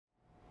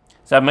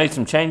So I made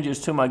some changes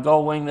to my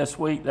Goldwing this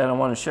week that I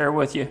want to share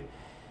with you.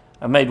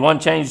 I made one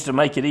change to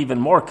make it even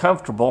more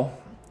comfortable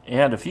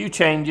and a few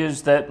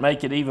changes that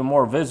make it even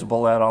more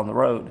visible out on the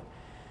road.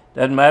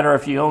 Doesn't matter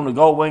if you own a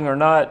Goldwing or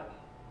not,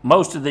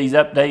 most of these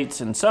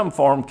updates in some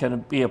form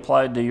can be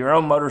applied to your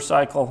own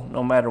motorcycle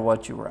no matter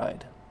what you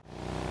ride.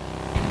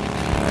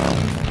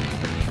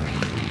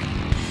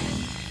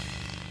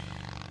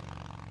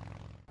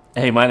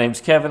 Hey, my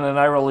name's Kevin and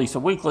I release a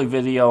weekly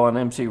video on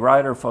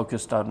MCrider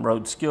focused on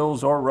road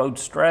skills or road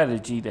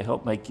strategy to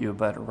help make you a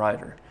better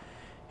rider.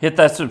 Hit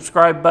that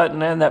subscribe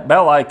button and that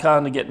bell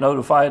icon to get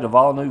notified of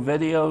all new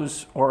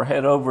videos, or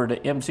head over to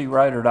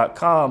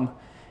MCrider.com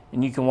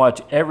and you can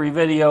watch every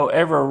video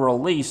ever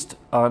released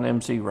on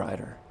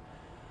MCrider.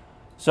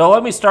 So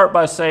let me start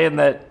by saying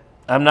that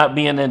I'm not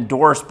being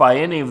endorsed by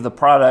any of the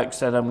products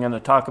that I'm going to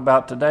talk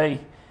about today.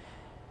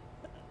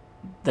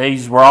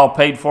 These were all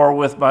paid for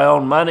with my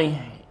own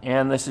money,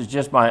 and this is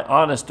just my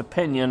honest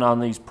opinion on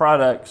these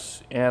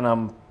products, and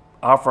I'm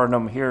offering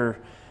them here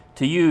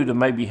to you to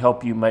maybe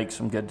help you make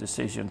some good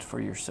decisions for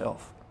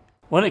yourself.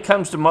 When it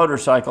comes to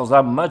motorcycles,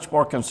 I'm much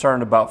more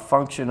concerned about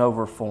function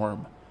over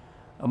form.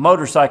 A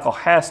motorcycle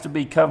has to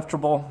be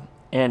comfortable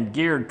and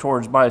geared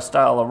towards my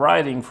style of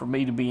riding for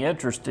me to be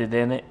interested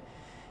in it.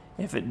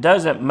 If it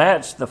doesn't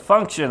match the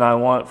function I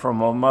want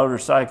from a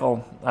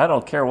motorcycle, I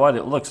don't care what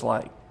it looks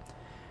like.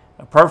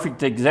 A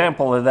perfect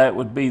example of that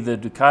would be the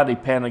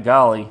Ducati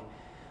Panigale,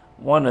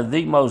 one of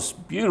the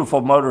most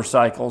beautiful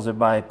motorcycles in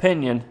my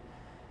opinion,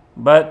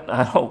 but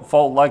I don't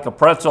fold like a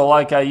pretzel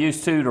like I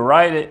used to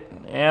ride it,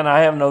 and I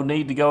have no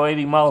need to go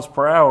 80 miles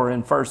per hour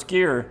in first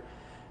gear.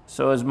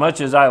 So as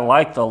much as I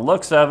like the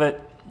looks of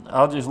it,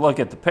 I'll just look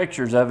at the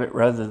pictures of it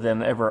rather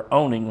than ever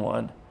owning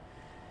one.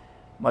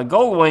 My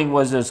Goldwing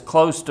was as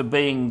close to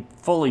being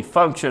fully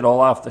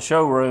functional off the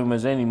showroom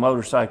as any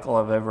motorcycle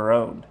I've ever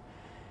owned.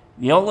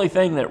 The only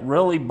thing that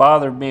really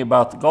bothered me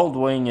about the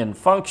Goldwing in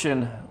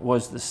function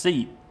was the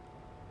seat.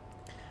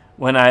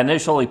 When I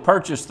initially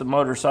purchased the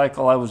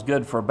motorcycle, I was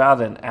good for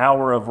about an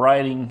hour of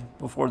riding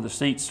before the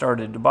seat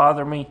started to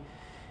bother me.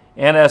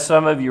 And as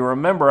some of you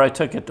remember, I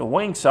took it to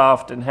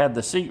Wingsoft and had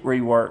the seat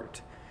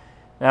reworked.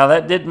 Now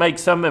that did make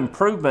some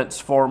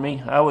improvements for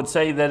me. I would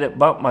say that it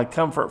bumped my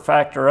comfort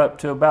factor up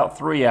to about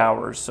 3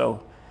 hours.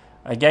 So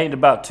I gained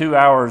about 2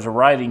 hours of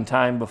riding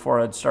time before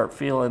I'd start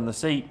feeling the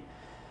seat.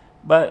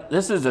 But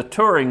this is a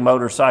touring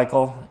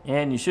motorcycle,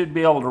 and you should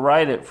be able to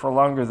ride it for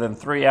longer than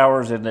 3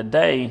 hours in a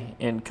day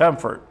in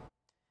comfort.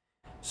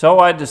 So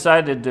I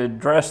decided to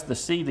address the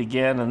seat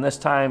again, and this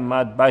time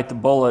I'd bite the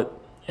bullet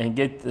and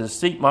get the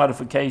seat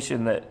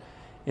modification that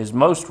is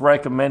most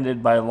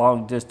recommended by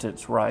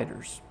long-distance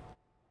riders.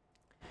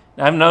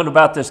 Now, I've known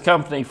about this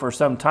company for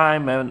some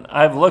time, and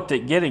I've looked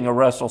at getting a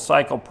Russell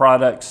Cycle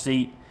product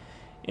seat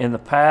in the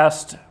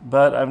past,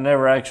 but I've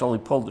never actually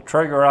pulled the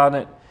trigger on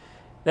it.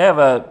 They have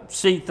a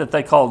seat that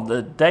they call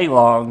the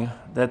Daylong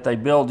that they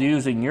build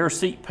using your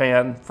seat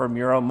pan from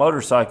your own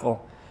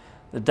motorcycle.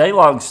 The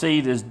Daylong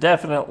seat is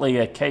definitely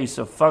a case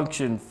of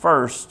function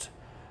first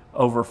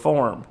over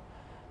form.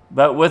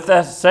 But with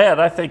that said,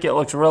 I think it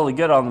looks really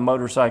good on the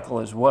motorcycle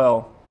as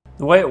well.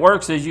 The way it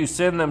works is you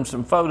send them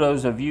some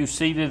photos of you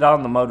seated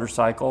on the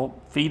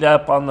motorcycle, feet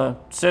up on the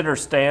center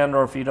stand,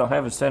 or if you don't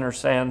have a center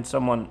stand,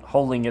 someone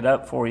holding it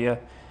up for you,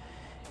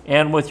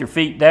 and with your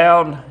feet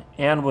down,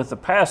 and with the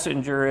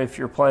passenger if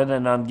you're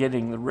planning on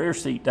getting the rear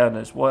seat done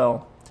as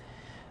well.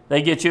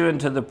 They get you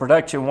into the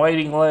production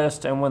waiting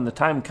list, and when the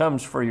time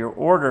comes for your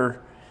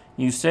order,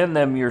 you send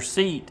them your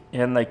seat,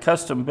 and they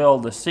custom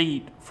build a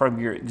seat from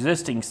your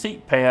existing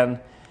seat pan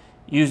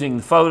using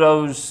the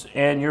photos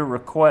and your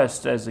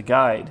request as a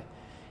guide.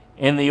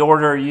 In the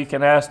order, you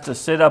can ask to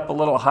sit up a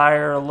little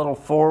higher, a little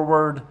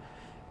forward,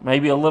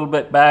 maybe a little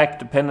bit back,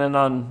 depending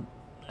on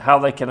how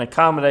they can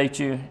accommodate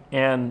you,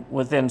 and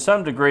within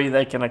some degree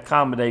they can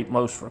accommodate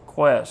most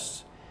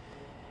requests.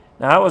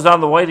 Now, I was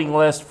on the waiting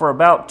list for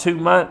about 2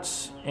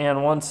 months,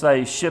 and once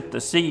they shipped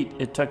the seat,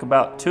 it took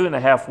about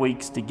 2.5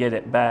 weeks to get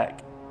it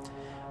back.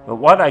 But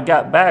what I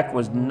got back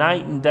was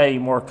night and day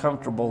more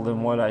comfortable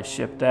than what I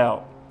shipped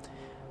out.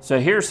 So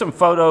here's some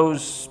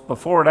photos,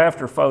 before and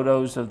after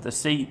photos of the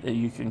seat that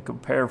you can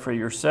compare for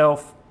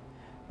yourself.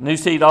 The new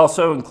seat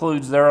also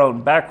includes their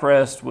own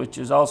backrest, which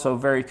is also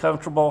very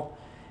comfortable.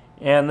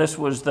 And this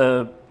was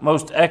the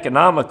most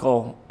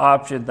economical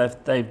option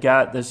that they've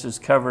got. This is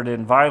covered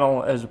in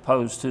vinyl as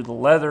opposed to the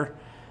leather.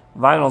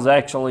 Vinyl is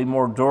actually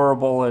more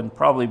durable and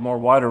probably more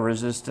water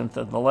resistant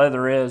than the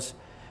leather is.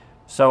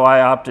 So I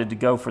opted to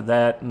go for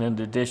that, and in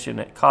addition,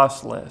 it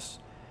costs less.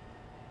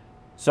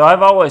 So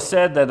I've always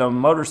said that a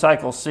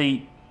motorcycle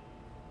seat,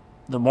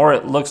 the more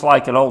it looks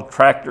like an old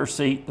tractor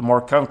seat, the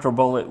more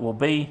comfortable it will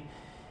be.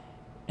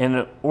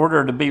 In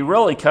order to be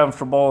really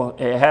comfortable,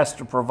 it has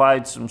to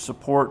provide some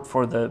support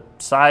for the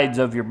sides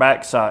of your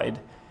backside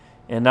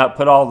and not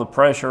put all the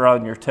pressure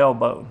on your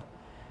tailbone.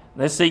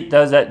 This seat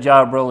does that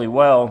job really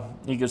well.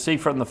 You can see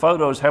from the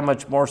photos how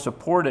much more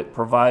support it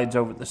provides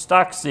over the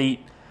stock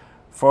seat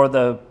for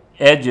the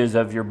edges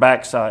of your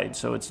backside.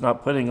 So it's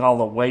not putting all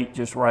the weight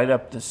just right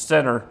up the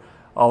center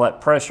all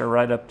that pressure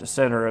right up the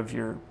center of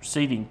your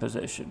seating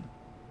position.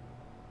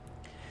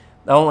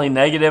 The only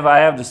negative I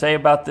have to say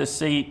about this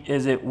seat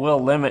is it will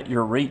limit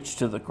your reach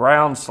to the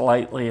ground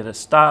slightly at a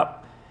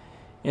stop.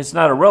 It's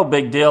not a real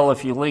big deal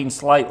if you lean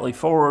slightly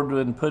forward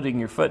when putting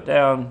your foot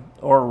down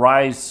or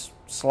rise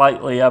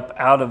slightly up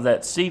out of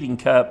that seating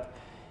cup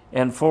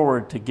and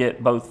forward to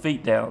get both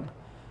feet down.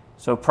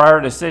 So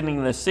prior to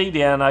sitting the seat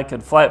in, I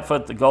could flat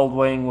foot the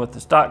Goldwing with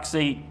the stock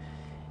seat,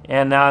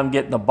 and now I'm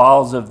getting the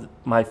balls of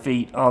my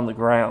feet on the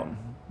ground.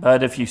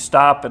 But if you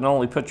stop and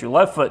only put your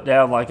left foot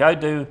down like I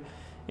do,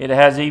 it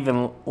has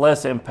even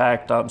less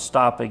impact on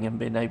stopping and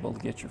being able to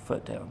get your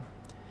foot down.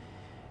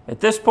 At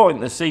this point,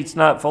 the seat's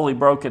not fully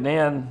broken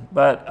in,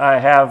 but I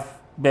have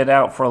been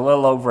out for a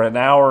little over an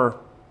hour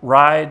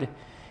ride,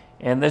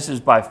 and this is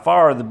by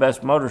far the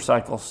best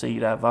motorcycle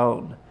seat I've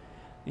owned.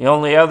 The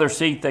only other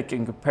seat that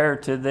can compare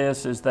to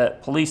this is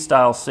that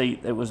police-style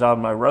seat that was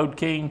on my Road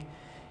King.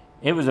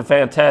 It was a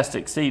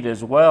fantastic seat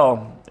as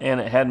well,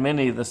 and it had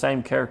many of the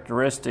same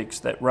characteristics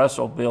that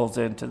Russell builds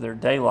into their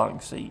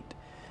day-long seat.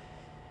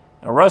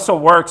 Now, Russell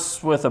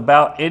works with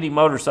about any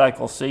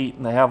motorcycle seat,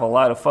 and they have a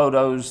lot of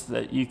photos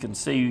that you can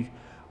see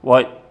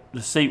what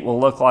the seat will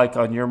look like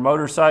on your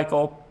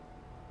motorcycle.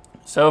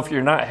 So if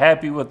you're not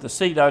happy with the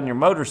seat on your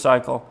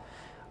motorcycle,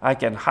 I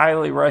can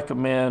highly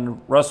recommend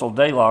Russell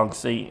Daylong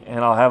Seat, and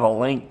I'll have a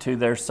link to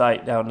their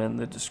site down in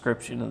the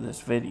description of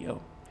this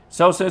video.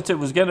 So since it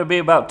was going to be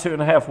about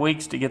 2.5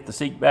 weeks to get the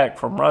seat back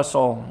from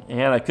Russell,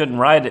 and I couldn't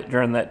ride it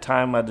during that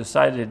time, I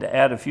decided to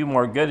add a few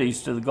more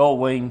goodies to the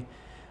Goldwing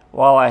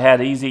while I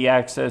had easy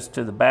access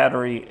to the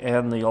battery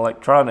and the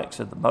electronics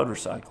of the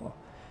motorcycle.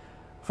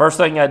 First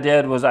thing I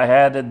did was I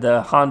added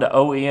the Honda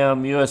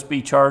OEM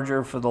USB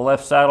charger for the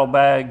left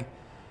saddlebag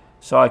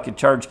so I could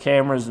charge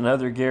cameras and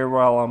other gear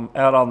while I'm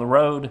out on the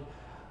road.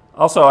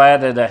 Also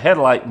added a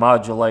headlight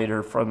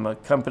modulator from a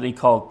company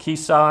called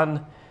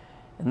Kisan,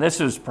 and this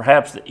was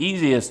perhaps the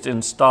easiest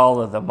install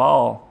of them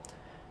all.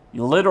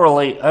 You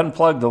literally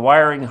unplug the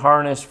wiring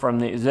harness from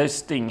the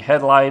existing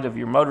headlight of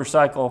your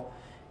motorcycle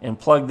and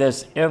plug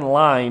this in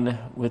line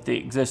with the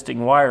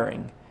existing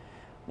wiring.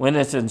 When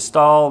it's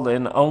installed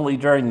and only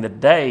during the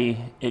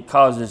day, it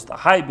causes the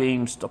high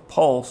beams to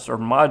pulse or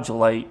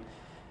modulate,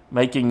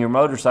 making your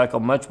motorcycle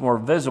much more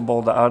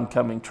visible to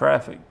oncoming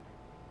traffic.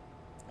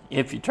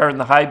 If you turn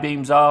the high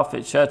beams off,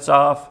 it shuts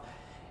off,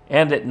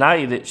 and at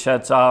night it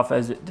shuts off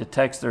as it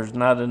detects there's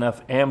not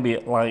enough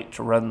ambient light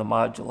to run the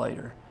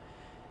modulator.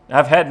 Now,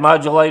 I've had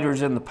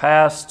modulators in the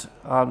past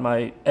on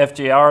my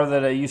FJR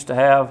that I used to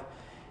have,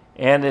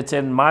 and it's,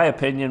 in my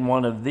opinion,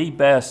 one of the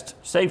best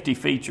safety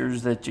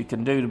features that you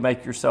can do to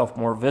make yourself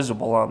more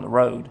visible on the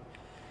road.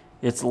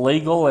 It's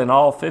legal in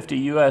all 50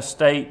 U.S.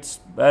 states,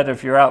 but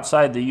if you're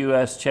outside the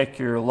U.S., check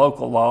your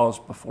local laws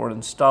before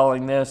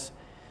installing this.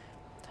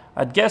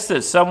 I'd guess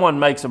that someone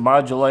makes a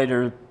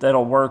modulator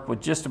that'll work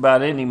with just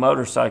about any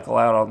motorcycle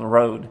out on the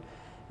road.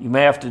 You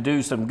may have to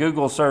do some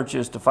Google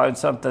searches to find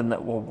something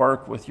that will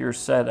work with your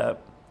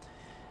setup.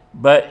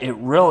 But it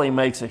really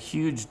makes a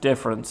huge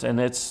difference, and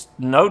it's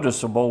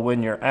noticeable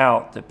when you're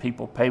out that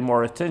people pay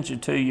more attention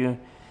to you,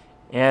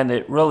 and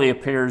it really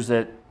appears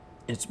that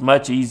it's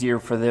much easier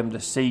for them to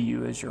see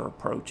you as you're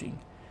approaching.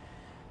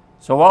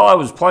 So while I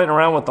was playing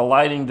around with the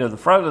lighting to the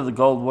front of the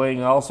Goldwing,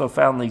 I also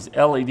found these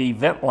LED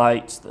vent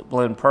lights that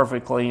blend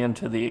perfectly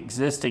into the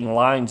existing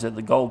lines of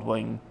the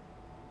Goldwing.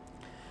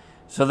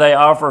 So they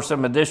offer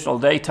some additional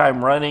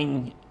daytime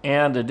running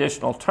and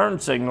additional turn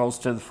signals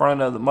to the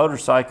front of the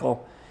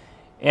motorcycle,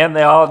 and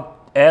they all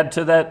add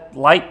to that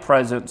light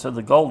presence of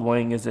the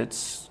Goldwing as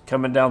it's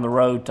coming down the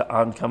road to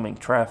oncoming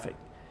traffic.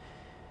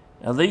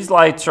 Now, these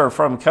lights are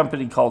from a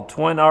company called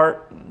Twin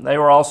Art. They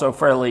were also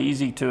fairly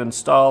easy to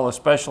install,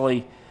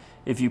 especially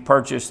if you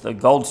purchase the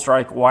Gold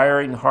Strike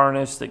wiring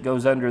harness that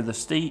goes under the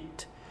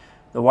seat.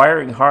 The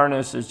wiring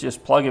harness is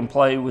just plug and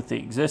play with the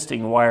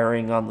existing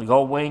wiring on the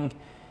Goldwing.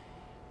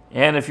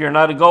 And if you're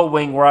not a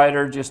Goldwing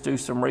rider, just do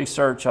some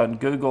research on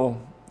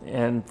Google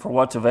and for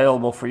what's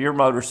available for your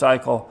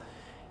motorcycle.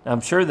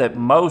 I'm sure that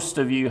most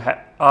of you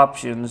have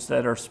options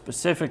that are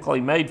specifically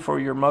made for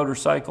your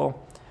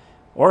motorcycle,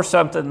 or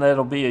something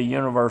that'll be a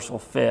universal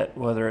fit,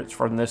 whether it's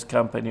from this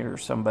company or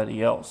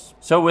somebody else.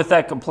 So with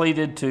that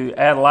completed, to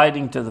add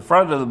lighting to the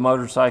front of the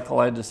motorcycle,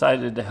 I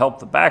decided to help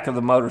the back of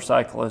the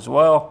motorcycle as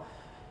well.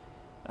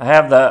 I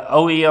have the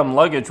OEM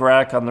luggage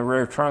rack on the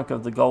rear trunk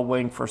of the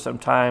Goldwing for some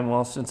time,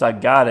 well, since I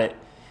got it.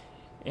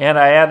 And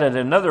I added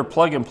another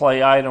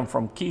plug-and-play item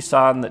from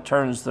Kisan that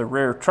turns the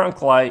rear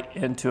trunk light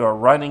into a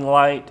running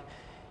light,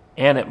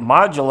 and it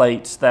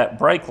modulates that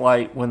brake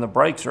light when the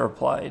brakes are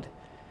applied.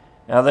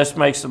 Now, this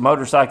makes the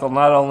motorcycle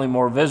not only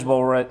more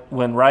visible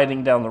when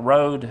riding down the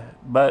road,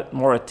 but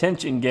more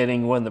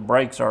attention-getting when the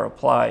brakes are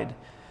applied.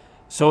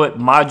 So it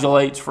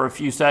modulates for a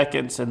few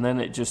seconds, and then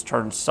it just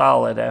turns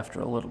solid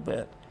after a little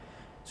bit.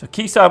 So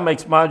Kisan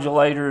makes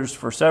modulators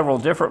for several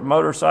different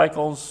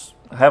motorcycles.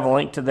 I have a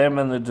link to them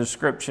in the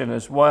description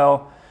as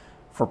well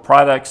for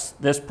products,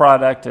 this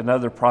product and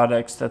other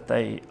products that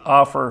they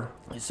offer,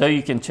 so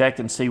you can check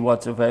and see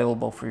what's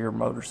available for your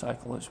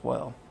motorcycle as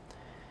well.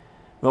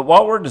 But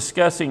while we're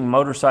discussing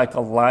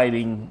motorcycle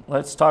lighting,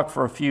 let's talk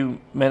for a few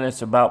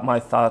minutes about my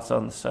thoughts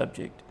on the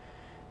subject.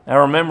 Now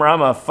remember,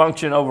 I'm a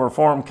function over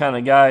form kind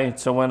of guy,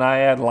 so when I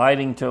add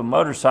lighting to a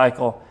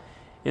motorcycle,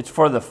 it's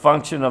for the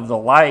function of the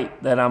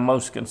light that I'm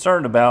most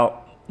concerned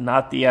about,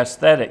 not the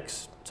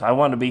aesthetics. So I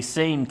want to be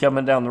seen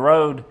coming down the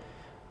road.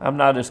 I'm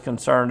not as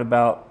concerned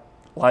about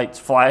lights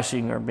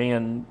flashing or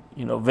being,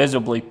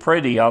 visibly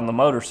pretty on the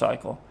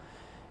motorcycle.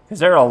 Because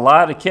there are a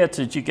lot of kits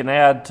that you can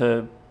add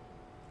to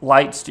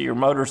lights to your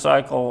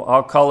motorcycle,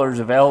 all colors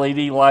of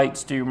LED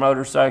lights to your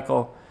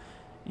motorcycle.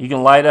 You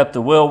can light up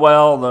the wheel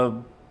well,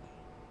 the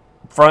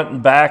front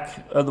and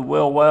back of the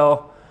wheel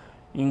well.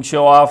 You can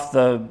show off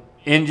the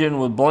engine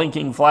with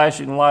blinking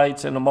flashing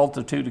lights in a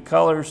multitude of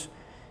colors.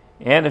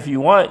 And if you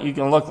want, you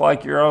can look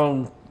like your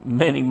own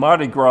mini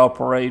Mardi Gras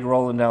parade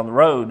rolling down the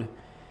road.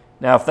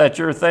 Now, if that's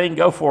your thing,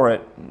 go for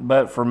it.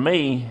 But for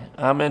me,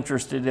 I'm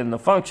interested in the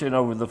function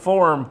over the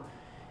form,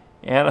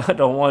 and I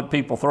don't want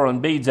people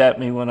throwing beads at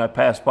me when I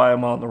pass by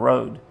them on the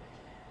road.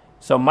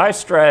 So my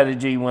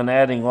strategy when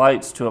adding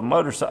lights to a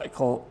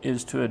motorcycle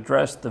is to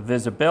address the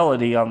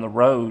visibility on the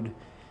road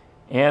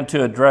and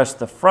to address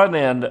the front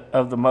end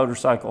of the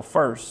motorcycle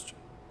first.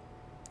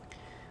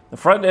 The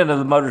front end of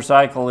the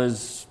motorcycle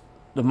is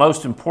the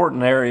most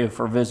important area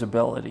for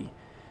visibility.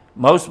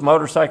 Most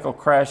motorcycle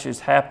crashes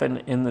happen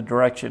in the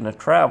direction of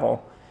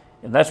travel,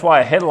 and that's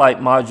why a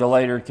headlight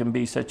modulator can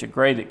be such a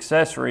great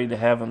accessory to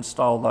have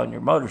installed on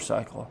your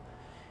motorcycle.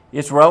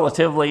 It's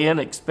relatively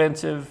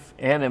inexpensive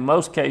and in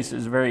most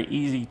cases very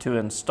easy to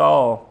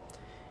install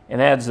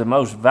and adds the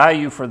most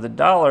value for the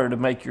dollar to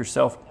make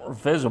yourself more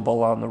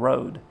visible on the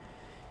road.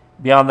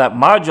 Beyond that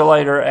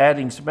modulator,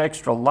 adding some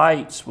extra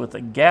lights with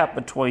a gap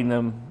between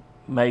them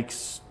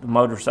makes the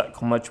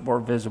motorcycle much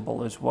more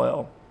visible as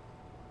well.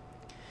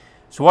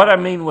 So what I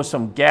mean with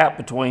some gap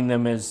between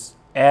them is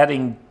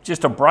adding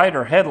just a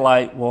brighter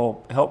headlight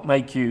will help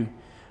make you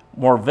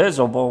more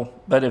visible,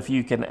 but if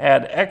you can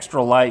add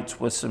extra lights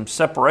with some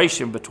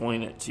separation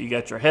between it, so you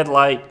got your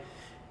headlight,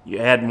 you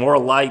add more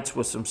lights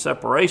with some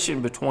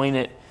separation between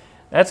it,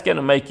 that's going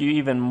to make you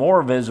even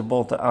more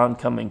visible to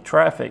oncoming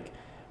traffic,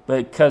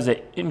 because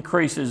it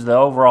increases the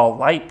overall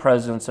light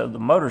presence of the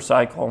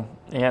motorcycle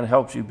and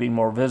helps you be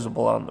more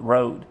visible on the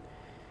road.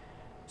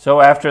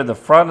 So after the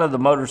front of the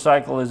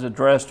motorcycle is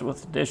addressed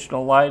with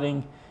additional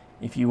lighting,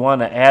 if you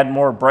want to add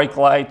more brake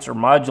lights or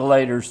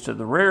modulators to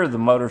the rear of the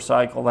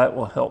motorcycle, that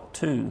will help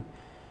too.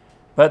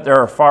 But there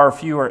are far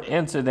fewer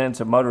incidents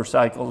of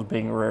motorcycles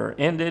being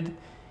rear-ended,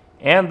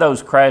 and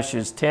those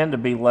crashes tend to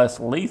be less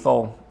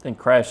lethal than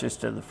crashes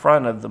to the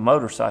front of the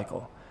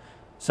motorcycle.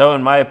 So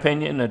in my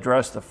opinion,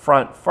 address the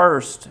front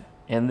first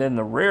and then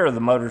the rear of the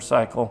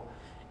motorcycle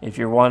if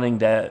you're wanting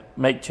to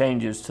make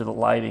changes to the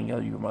lighting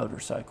of your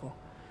motorcycle.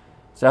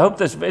 So I hope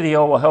this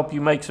video will help you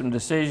make some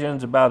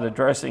decisions about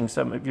addressing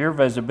some of your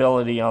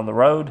visibility on the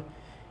road.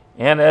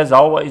 And as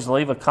always,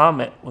 leave a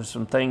comment with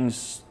some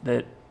things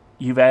that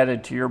you've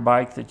added to your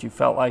bike that you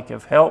felt like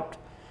have helped.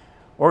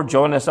 Or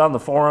join us on the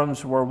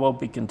forums where we'll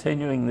be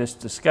continuing this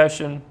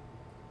discussion.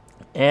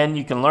 And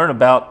you can learn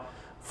about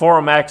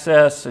forum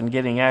access and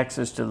getting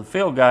access to the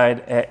field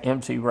guide at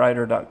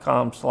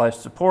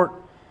mcrider.com/support.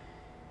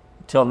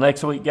 Until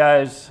next week,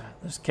 guys,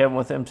 this is Kevin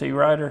with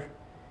MCrider,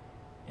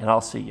 and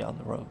I'll see you on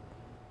the road.